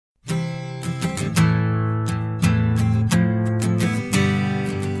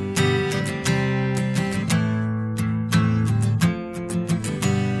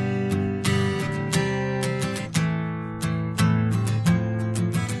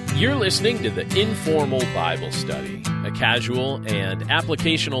You're listening to the Informal Bible Study, a casual and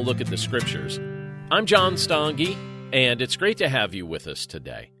applicational look at the Scriptures. I'm John Stange, and it's great to have you with us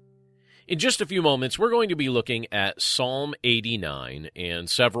today. In just a few moments, we're going to be looking at Psalm 89 and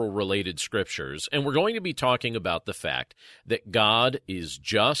several related Scriptures, and we're going to be talking about the fact that God is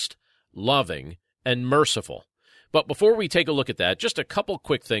just, loving, and merciful. But before we take a look at that, just a couple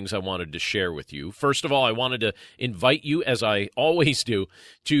quick things I wanted to share with you. First of all, I wanted to invite you, as I always do,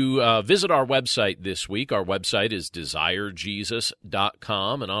 to visit our website this week. Our website is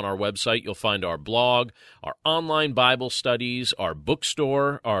desirejesus.com, and on our website you'll find our blog, our online Bible studies, our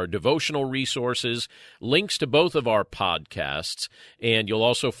bookstore, our devotional resources, links to both of our podcasts, and you'll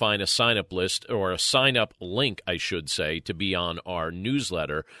also find a sign-up list, or a sign-up link, I should say, to be on our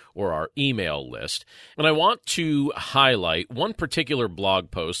newsletter or our email list. And I want to highlight one particular blog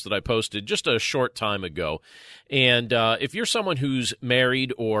post that I posted just a short time ago. And if you're someone who's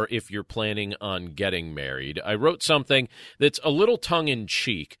married or if you're planning on getting married, I wrote something that's a little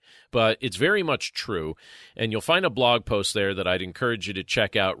tongue-in-cheek, but it's very much true. And you'll find a blog post there that I'd encourage you to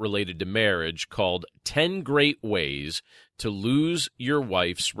check out related to marriage called 10 Great Ways to Lose Your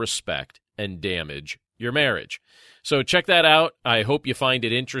Wife's Respect and Damage Your Marriage. So check that out. I hope you find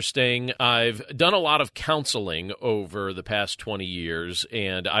it interesting. I've done a lot of counseling over the past 20 years,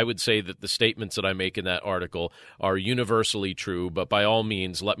 and I would say that the statements that I make in that article are universally true, but by all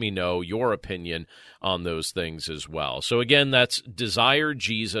means, let me know your opinion on those things as well. So again, that's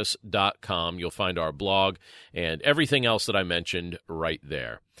desirejesus.com. You'll find our blog and everything else that I mentioned right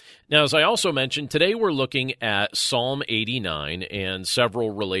there. Now, as I also mentioned, today we're looking at Psalm 89 and several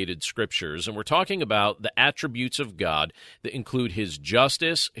related scriptures, and we're talking about the attributes of God that include His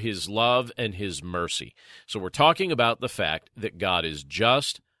justice, His love, and His mercy. So we're talking about the fact that God is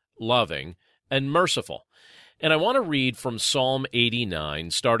just, loving, and merciful. And I want to read from Psalm 89,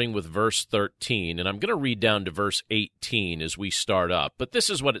 starting with verse 13, and I'm going to read down to verse 18 as we start up, but this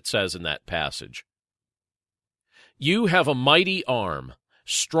is what it says in that passage. You have a mighty arm.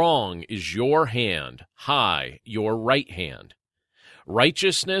 Strong is your hand, high your right hand.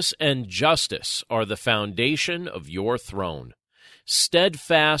 Righteousness and justice are the foundation of your throne.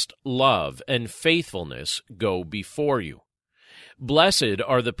 Steadfast love and faithfulness go before you. Blessed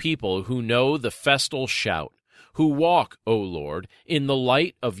are the people who know the festal shout, who walk, O Lord, in the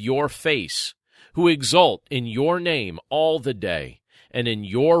light of your face, who exult in your name all the day, and in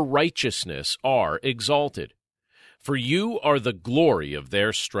your righteousness are exalted. For you are the glory of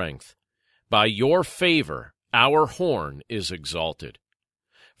their strength. By your favor our horn is exalted.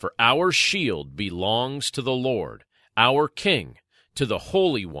 For our shield belongs to the Lord, our King, to the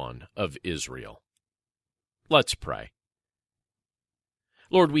Holy One of Israel. Let's pray.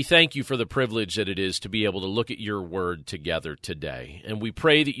 Lord, we thank you for the privilege that it is to be able to look at your word together today. And we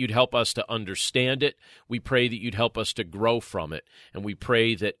pray that you'd help us to understand it. We pray that you'd help us to grow from it. And we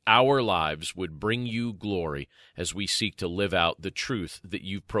pray that our lives would bring you glory as we seek to live out the truth that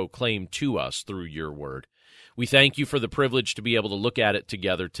you've proclaimed to us through your word. We thank you for the privilege to be able to look at it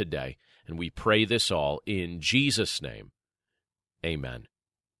together today. And we pray this all in Jesus' name. Amen.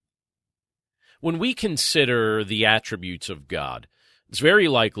 When we consider the attributes of God, it's very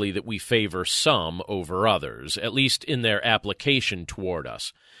likely that we favor some over others, at least in their application toward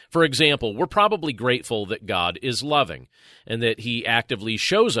us. For example, we're probably grateful that God is loving, and that He actively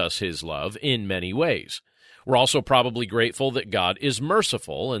shows us His love in many ways. We're also probably grateful that God is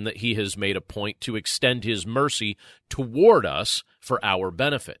merciful, and that He has made a point to extend His mercy toward us for our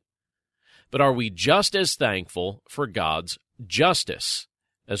benefit. But are we just as thankful for God's justice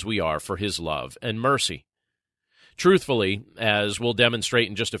as we are for His love and mercy? Truthfully, as we'll demonstrate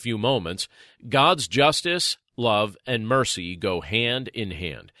in just a few moments, God's justice, love, and mercy go hand in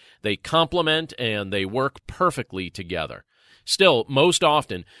hand. They complement and they work perfectly together. Still, most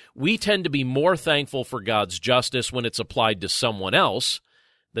often, we tend to be more thankful for God's justice when it's applied to someone else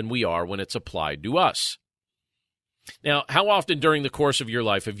than we are when it's applied to us. Now, how often during the course of your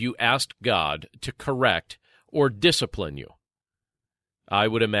life have you asked God to correct or discipline you? I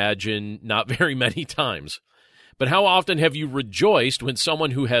would imagine not very many times. But how often have you rejoiced when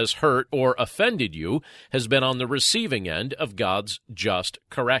someone who has hurt or offended you has been on the receiving end of God's just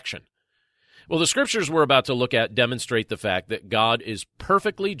correction? Well, the scriptures we're about to look at demonstrate the fact that God is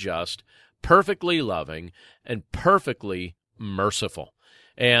perfectly just, perfectly loving, and perfectly merciful.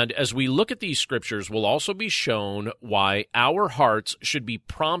 And as we look at these scriptures, we'll also be shown why our hearts should be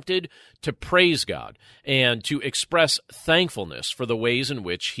prompted to praise God and to express thankfulness for the ways in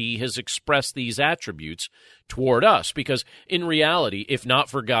which He has expressed these attributes toward us. Because in reality, if not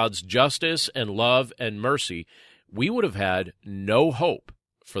for God's justice and love and mercy, we would have had no hope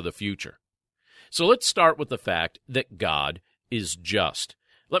for the future. So let's start with the fact that God is just.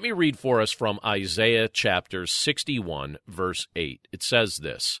 Let me read for us from Isaiah chapter 61, verse 8. It says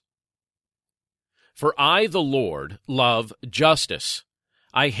this, "For I, the Lord, love justice.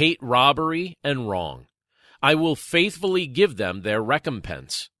 I hate robbery and wrong. I will faithfully give them their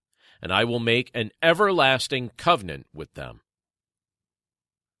recompense, and I will make an everlasting covenant with them."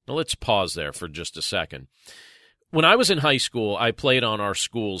 Now let's pause there for just a second. When I was in high school, I played on our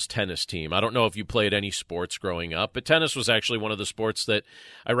school's tennis team. I don't know if you played any sports growing up, but tennis was actually one of the sports that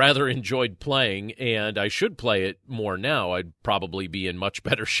I rather enjoyed playing, and I should play it more now. I'd probably be in much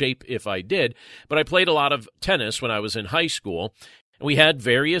better shape if I did, but I played a lot of tennis when I was in high school. We had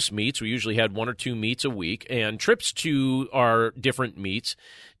various meets. We usually had 1 or 2 meets a week, and trips to our different meets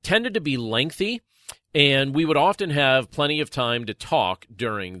tended to be lengthy, and we would often have plenty of time to talk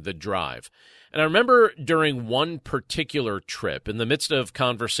during the drive. And I remember during one particular trip, in the midst of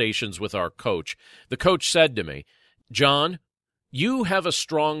conversations with our coach, the coach said to me, "John, you have a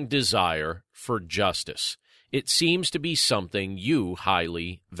strong desire for justice. It seems to be something you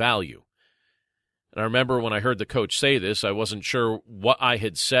highly value." And I remember when I heard the coach say this, I wasn't sure what I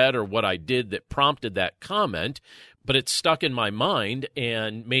had said or what I did that prompted that comment, but it stuck in my mind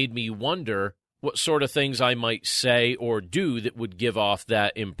and made me wonder what sort of things I might say or do that would give off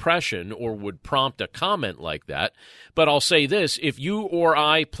that impression or would prompt a comment like that. But I'll say this, if you or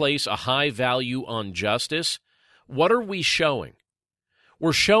I place a high value on justice, what are we showing?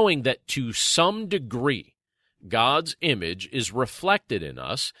 We're showing that to some degree, God's image is reflected in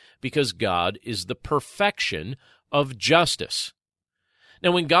us because God is the perfection of justice.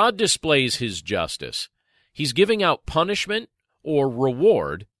 Now, when God displays his justice, he's giving out punishment or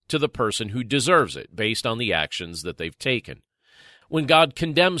reward to the person who deserves it based on the actions that they've taken. When God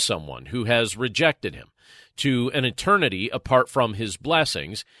condemns someone who has rejected him to an eternity apart from his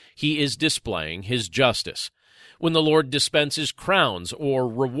blessings, he is displaying his justice. When the Lord dispenses crowns or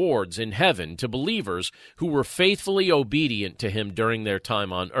rewards in heaven to believers who were faithfully obedient to him during their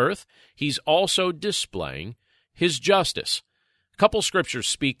time on earth, he's also displaying his justice. A couple scriptures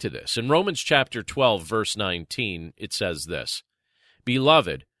speak to this. In Romans chapter 12, verse 19, it says this,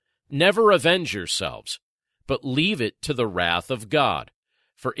 "Beloved, never avenge yourselves, but leave it to the wrath of God.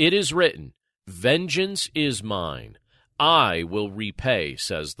 For it is written, 'Vengeance is mine, I will repay,'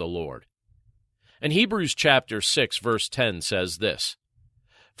 says the Lord." And Hebrews chapter 6, verse 10 says this,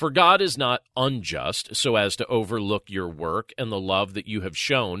 "For God is not unjust so as to overlook your work and the love that you have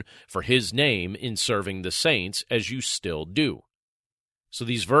shown for his name in serving the saints as you still do." So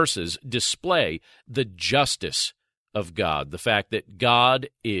these verses display the justice of God, the fact that God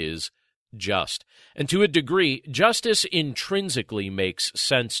is just. And to a degree, justice intrinsically makes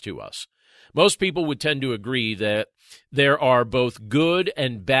sense to us. Most people would tend to agree that there are both good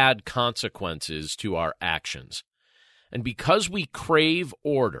and bad consequences to our actions. And because we crave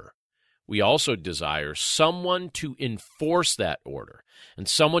order, we also desire someone to enforce that order and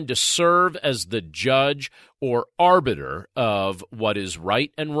someone to serve as the judge or arbiter of what is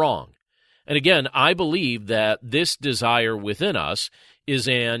right and wrong. And again, I believe that this desire within us is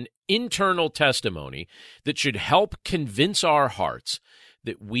an internal testimony that should help convince our hearts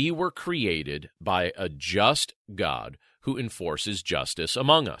that we were created by a just God who enforces justice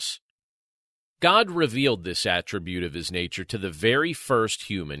among us. God revealed this attribute of his nature to the very first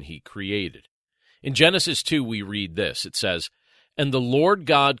human he created. In Genesis 2, we read this. It says, "And the Lord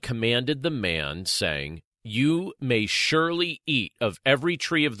God commanded the man, saying, 'You may surely eat of every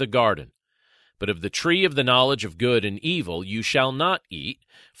tree of the garden, but of the tree of the knowledge of good and evil you shall not eat,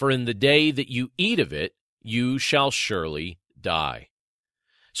 for in the day that you eat of it, you shall surely die.'"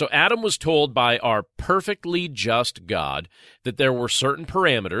 So Adam was told by our perfectly just God that there were certain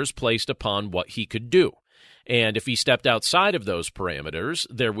parameters placed upon what he could do, and if he stepped outside of those parameters,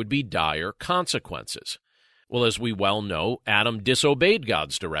 there would be dire consequences. Well, as we well know, Adam disobeyed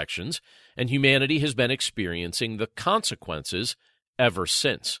God's directions, and humanity has been experiencing the consequences ever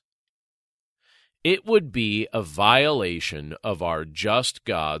since. It would be a violation of our just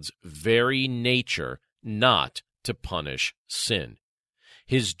God's very nature not to punish sin.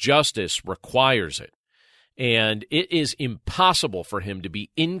 His justice requires it, and it is impossible for him to be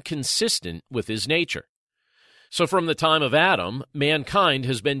inconsistent with his nature. So from the time of Adam, mankind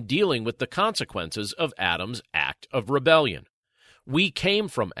has been dealing with the consequences of Adam's act of rebellion. We came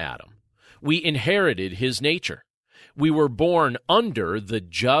from Adam. We inherited his nature. We were born under the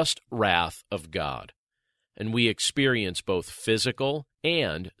just wrath of God, and we experience both physical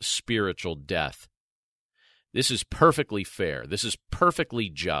and spiritual death. This is perfectly fair. This is perfectly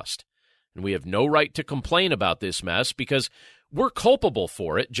just. And we have no right to complain about this mess because We're culpable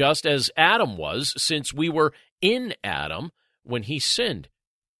for it, just as Adam was, since we were in Adam when he sinned.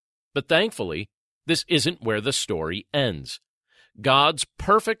 But thankfully, this isn't where the story ends. God's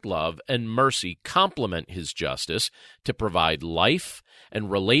perfect love and mercy complement his justice to provide life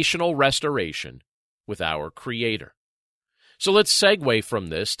and relational restoration with our Creator. So let's segue from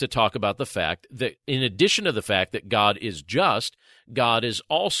this to talk about the fact that in addition to the fact that God is just, God is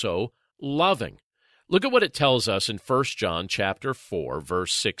also loving. Look at what it tells us in 1 John chapter 4,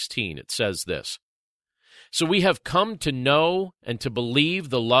 verse 16. It says this, "So we have come to know and to believe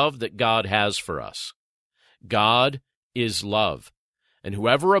the love that God has for us. God is love, and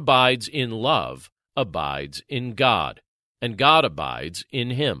whoever abides in love abides in God, and God abides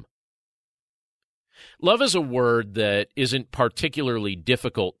in him." Love is a word that isn't particularly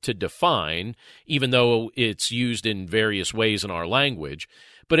difficult to define, even though it's used in various ways in our language,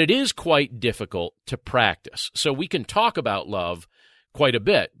 but it is quite difficult to practice. So we can talk about love quite a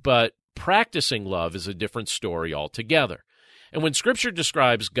bit, but practicing love is a different story altogether. And when Scripture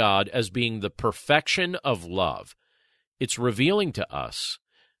describes God as being the perfection of love, it's revealing to us,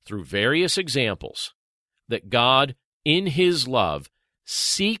 through various examples, that God, in his love,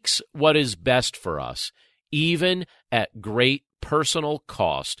 seeks what is best for us, even at great personal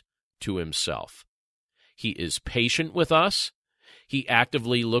cost to himself. He is patient with us, he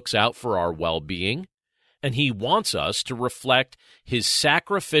actively looks out for our well-being, and he wants us to reflect his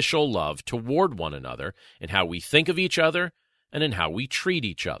sacrificial love toward one another in how we think of each other and in how we treat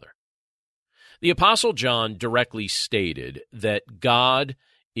each other. The Apostle John directly stated that God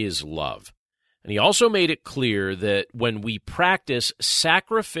is love. And he also made it clear that when we practice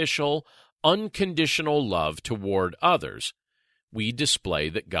sacrificial, unconditional love toward others, we display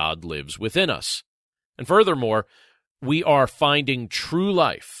that God lives within us. And furthermore, we are finding true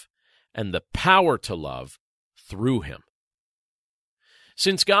life and the power to love through him.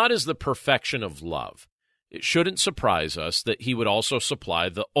 Since God is the perfection of love, it shouldn't surprise us that he would also supply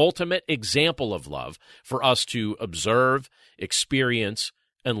the ultimate example of love for us to observe, experience,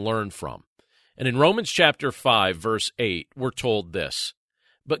 and learn from. And in Romans chapter 5, verse 8, we're told this,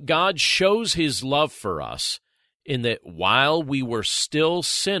 "But God shows his love for us in that while we were still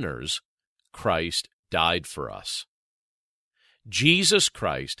sinners, Christ died for us." Jesus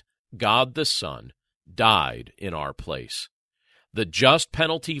Christ, God the Son, died in our place. The just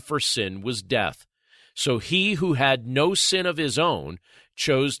penalty for sin was death. So he who had no sin of his own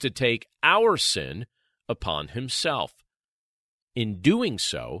chose to take our sin upon himself. In doing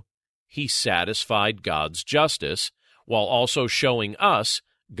so, he satisfied God's justice while also showing us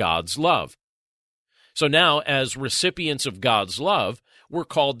God's love. So now, as recipients of God's love, we're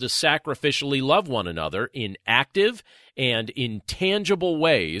called to sacrificially love one another in active and intangible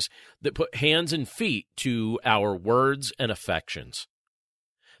ways that put hands and feet to our words and affections.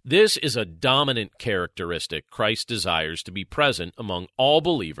 This is a dominant characteristic Christ desires to be present among all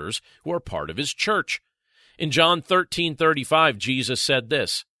believers who are part of his church. In John 13:35, Jesus said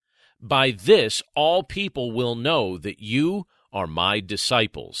this, "By this all people will know that you are my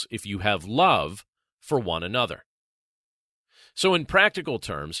disciples, if you have love for one another." So in practical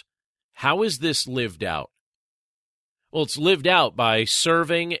terms, how is this lived out? Well, it's lived out by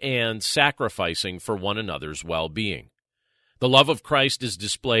serving and sacrificing for one another's well-being. The love of Christ is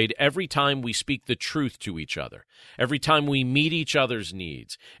displayed every time we speak the truth to each other, every time we meet each other's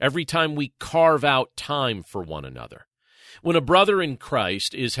needs, every time we carve out time for one another. When a brother in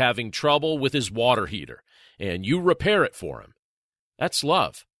Christ is having trouble with his water heater and you repair it for him, that's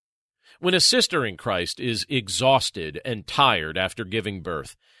love. When a sister in Christ is exhausted and tired after giving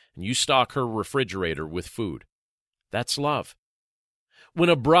birth and you stock her refrigerator with food, that's love. When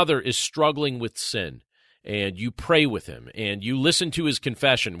a brother is struggling with sin and you pray with him, and you listen to his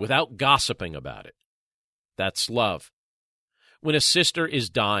confession without gossiping about it, that's love. When a sister is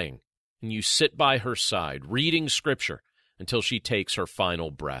dying, and you sit by her side, reading Scripture until she takes her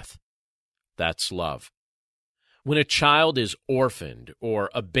final breath, that's love. When a child is orphaned or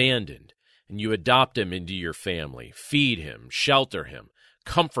abandoned, and you adopt him into your family, feed him, shelter him,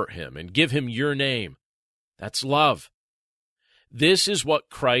 comfort him, and give him your name, that's love. This is what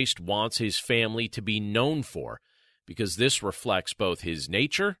Christ wants his family to be known for, because this reflects both his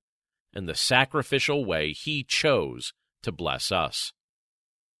nature and the sacrificial way he chose to bless us.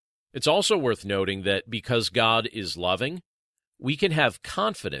 It's also worth noting that because God is loving, we can have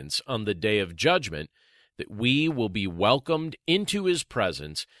confidence on the day of judgment that we will be welcomed into his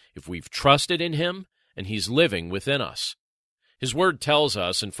presence if we've trusted in him and he's living within us. His word tells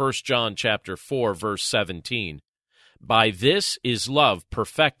us in 1 John chapter 4, verse 17, "By this is love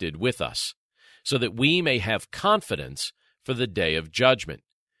perfected with us, so that we may have confidence for the day of judgment,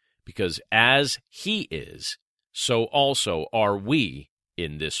 because as he is, so also are we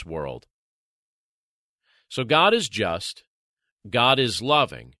in this world. So God is just, God is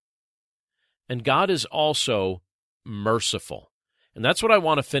loving, and God is also merciful. And that's what I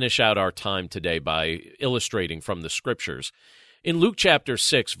want to finish out our time today by illustrating from the Scriptures. In Luke chapter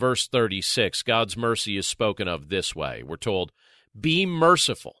 6, verse 36, God's mercy is spoken of this way. We're told, "Be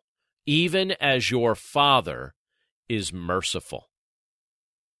merciful, even as your Father is merciful."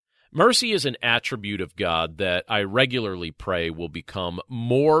 Mercy is an attribute of God that I regularly pray will become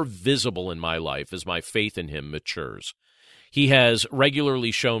more visible in my life as my faith in Him matures. He has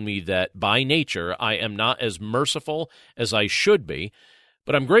regularly shown me that by nature I am not as merciful as I should be,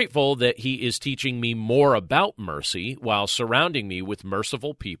 but I'm grateful that He is teaching me more about mercy while surrounding me with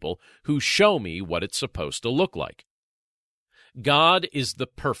merciful people who show me what it's supposed to look like. God is the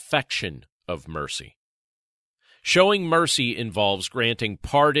perfection of mercy. Showing mercy involves granting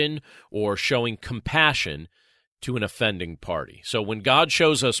pardon or showing compassion to an offending party. So when God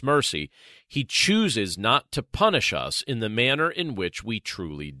shows us mercy, He chooses not to punish us in the manner in which we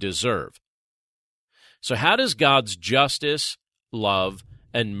truly deserve. So how does God's justice, love,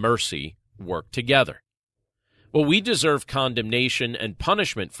 and mercy work together? Well, we deserve condemnation and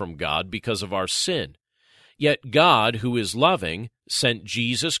punishment from God because of our sin. Yet God, who is loving, sent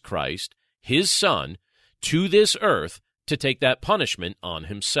Jesus Christ, His Son, to this earth to take that punishment on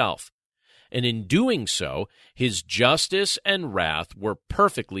Himself. And in doing so, His justice and wrath were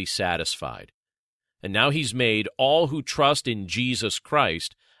perfectly satisfied. And now He's made all who trust in Jesus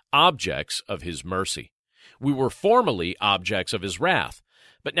Christ objects of His mercy. We were formerly objects of His wrath,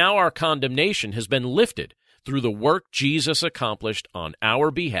 but now our condemnation has been lifted through the work Jesus accomplished on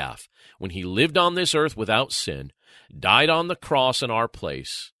our behalf when He lived on this earth without sin, died on the cross in our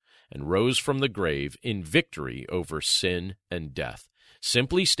place, and rose from the grave in victory over sin and death.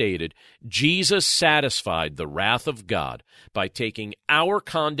 Simply stated, Jesus satisfied the wrath of God by taking our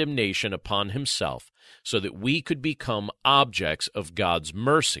condemnation upon Himself so that we could become objects of God's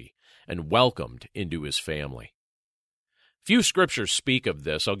mercy and welcomed into His family. Few scriptures speak of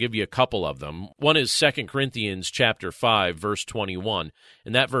this. I'll give you a couple of them. One is 2 Corinthians chapter 5, verse 21,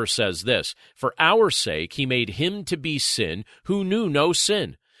 and that verse says this, "For our sake He made Him to be sin who knew no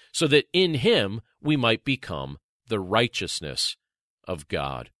sin, so that in Him we might become the righteousness of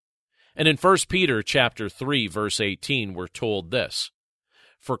God." And in 1 Peter chapter 3, verse 18, we're told this,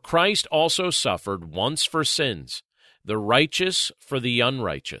 "For Christ also suffered once for sins, the righteous for the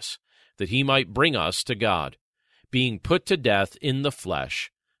unrighteous, that He might bring us to God, being put to death in the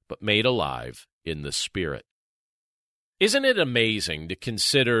flesh, but made alive in the Spirit." Isn't it amazing to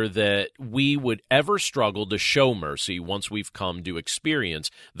consider that we would ever struggle to show mercy once we've come to experience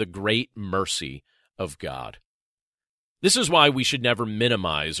the great mercy of God? This is why we should never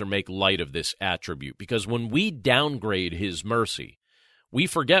minimize or make light of this attribute, because when we downgrade His mercy, we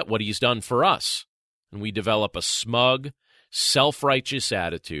forget what He's done for us, and we develop a smug, self-righteous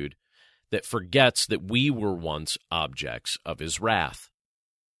attitude that forgets that we were once objects of His wrath.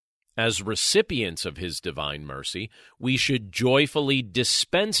 As recipients of His divine mercy, we should joyfully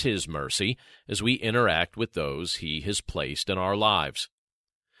dispense His mercy as we interact with those He has placed in our lives.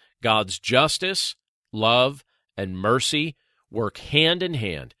 God's justice, love, and mercy work hand in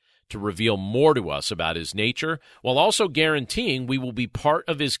hand to reveal more to us about His nature, while also guaranteeing we will be part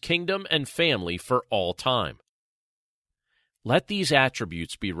of His kingdom and family for all time. Let these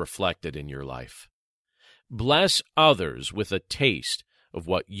attributes be reflected in your life. Bless others with a taste of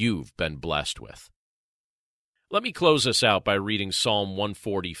what you've been blessed with. Let me close us out by reading Psalm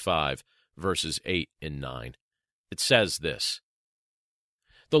 145, verses 8 and 9. It says this,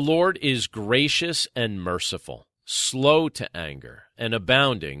 "The Lord is gracious and merciful, slow to anger, and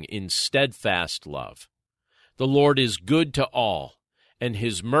abounding in steadfast love. The Lord is good to all, and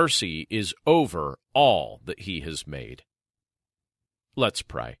His mercy is over all that He has made." Let's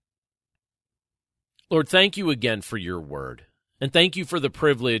pray. Lord, thank You again for Your word. And thank You for the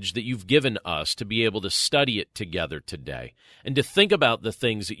privilege that You've given us to be able to study it together today and to think about the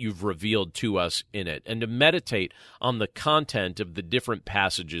things that You've revealed to us in it and to meditate on the content of the different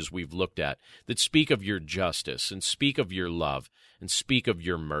passages we've looked at that speak of Your justice and speak of Your love and speak of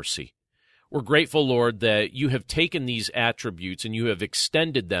Your mercy. We're grateful, Lord, that You have taken these attributes and You have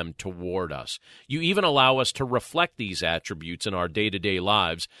extended them toward us. You even allow us to reflect these attributes in our day-to-day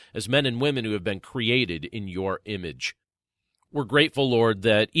lives as men and women who have been created in Your image. We're grateful, Lord,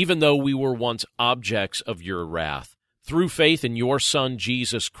 that even though we were once objects of Your wrath, through faith in Your Son,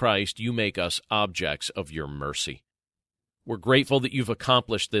 Jesus Christ, You make us objects of Your mercy. We're grateful that You've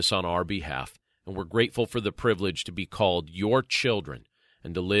accomplished this on our behalf, and we're grateful for the privilege to be called your children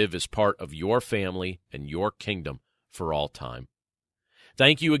and to live as part of your family and your kingdom for all time.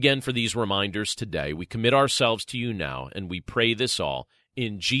 Thank you again for these reminders today. We commit ourselves to you now, and we pray this all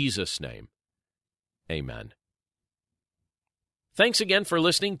in Jesus' name. Amen. Thanks again for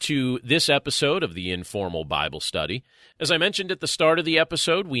listening to this episode of the Informal Bible Study. As I mentioned at the start of the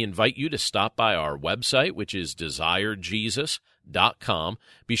episode, we invite you to stop by our website, which is desirejesus.com.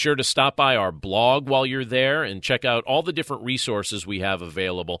 Be sure to stop by our blog while you're there and check out all the different resources we have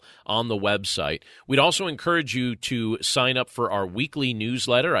available on the website. We'd also encourage you to sign up for our weekly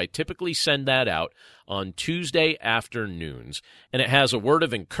newsletter. I typically send that out on Tuesday afternoons, and it has a word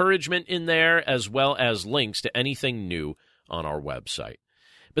of encouragement in there as well as links to anything new on our website.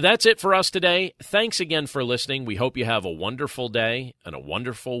 But that's it for us today. Thanks again for listening. We hope you have a wonderful day and a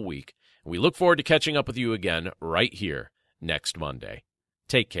wonderful week. We look forward to catching up with you again right here next Monday.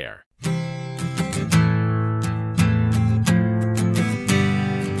 Take care.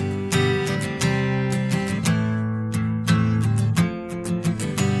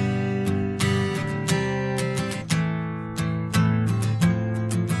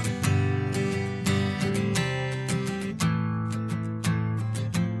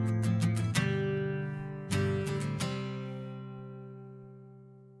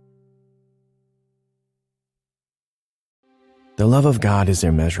 The love of God is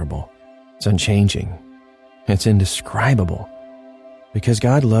immeasurable. It's unchanging. It's indescribable. Because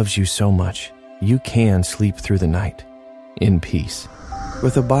God loves you so much, you can sleep through the night in peace.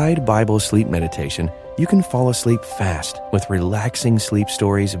 With Abide Bible Sleep Meditation, you can fall asleep fast with relaxing sleep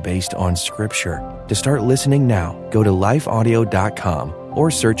stories based on Scripture. To start listening now, go to lifeaudio.com or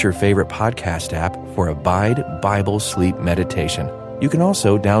search your favorite podcast app for Abide Bible Sleep Meditation. You can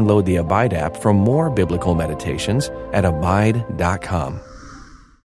also download the Abide app for more biblical meditations at abide.com.